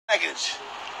Package.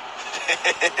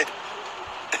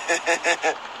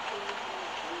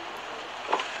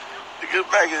 The good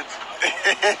package.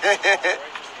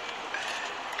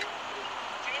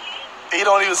 He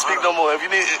don't even speak no more. If you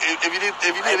need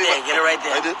right there, get it right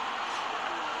there. I did.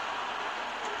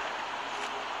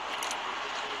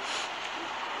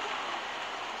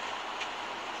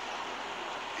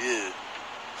 Yeah.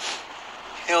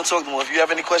 He don't talk no more. If you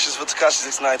have any questions for Tekashi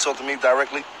 6ix9ine, talk to me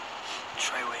directly.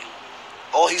 Treyway.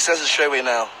 All he says is Treyway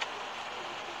now.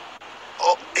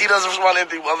 Oh, he doesn't respond to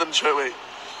anything other than Treyway.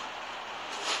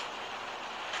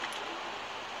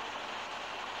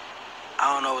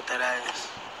 I don't know what that is.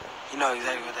 You know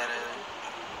exactly what that is.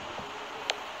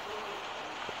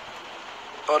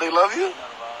 Oh, they love you?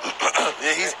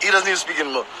 Yeah, he doesn't even speak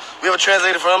anymore. We have a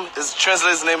translator for him. His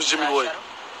translator's name is Jimmy Boy.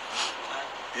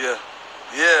 Yeah.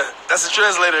 Yeah, that's the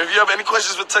translator. If you have any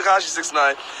questions for Tekashi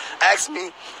 6ix9ine, ask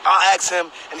me, I'll ask him,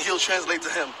 and he'll translate to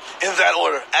him. In that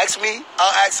order. Ask me,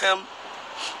 I'll ask him,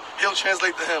 he'll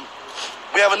translate to him.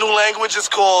 We have a new language, it's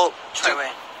called... Treyway.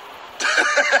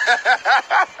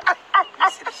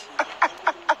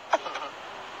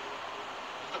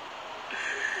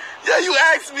 Yeah, you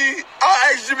ask me,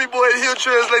 I'll ask Jimmy Boy, and he'll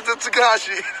translate to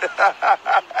Tekashi.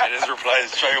 And his reply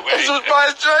is Treyway. His reply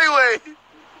is Treyway.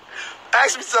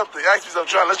 Ask me something.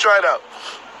 Let's try it out.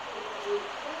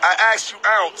 I asked you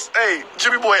ounce. Hey,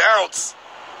 Jimmy Boy ounce.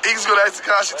 He's gonna ask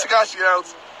Tekashi. Tekashi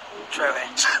ounce. Treyway.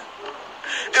 It's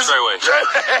Treyway.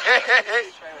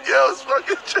 Yo, it's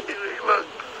fucking Treyway. Look.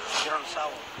 Get on the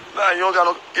shower. Nah, you don't got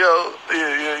no. Yo,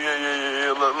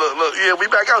 yeah. Look. Yeah, we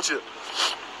back out here.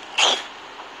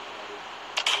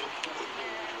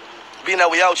 Being that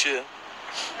we out here.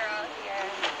 We're out here.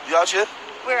 You out here?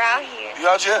 We're out here. You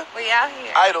out here? We out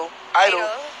here. Idol.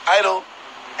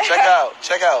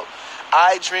 Check out.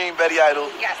 I Dream Betty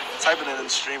Idol. Yes. Type it in the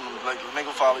stream, like make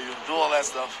them follow you. Do all that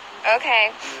stuff.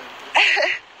 Okay.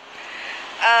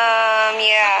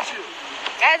 Yeah.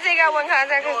 I think I went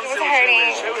contact because it was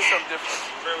hurting. It was something different.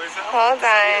 Hold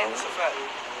on. That's a fact.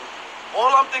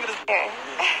 All I'm thinking is... Here.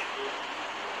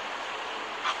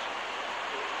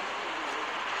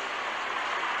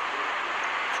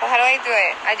 So how do I do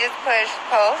it? I just push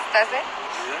post, does it?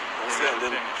 Yeah, that's it. And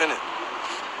then pin it.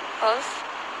 Post?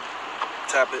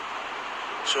 Tap it.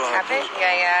 Show how Tap to do it?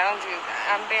 Yeah, I don't do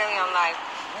that. I'm barely on live.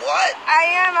 What?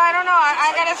 I am. I don't know.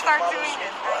 I gotta start doing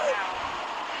this right now.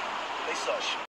 They saw shit.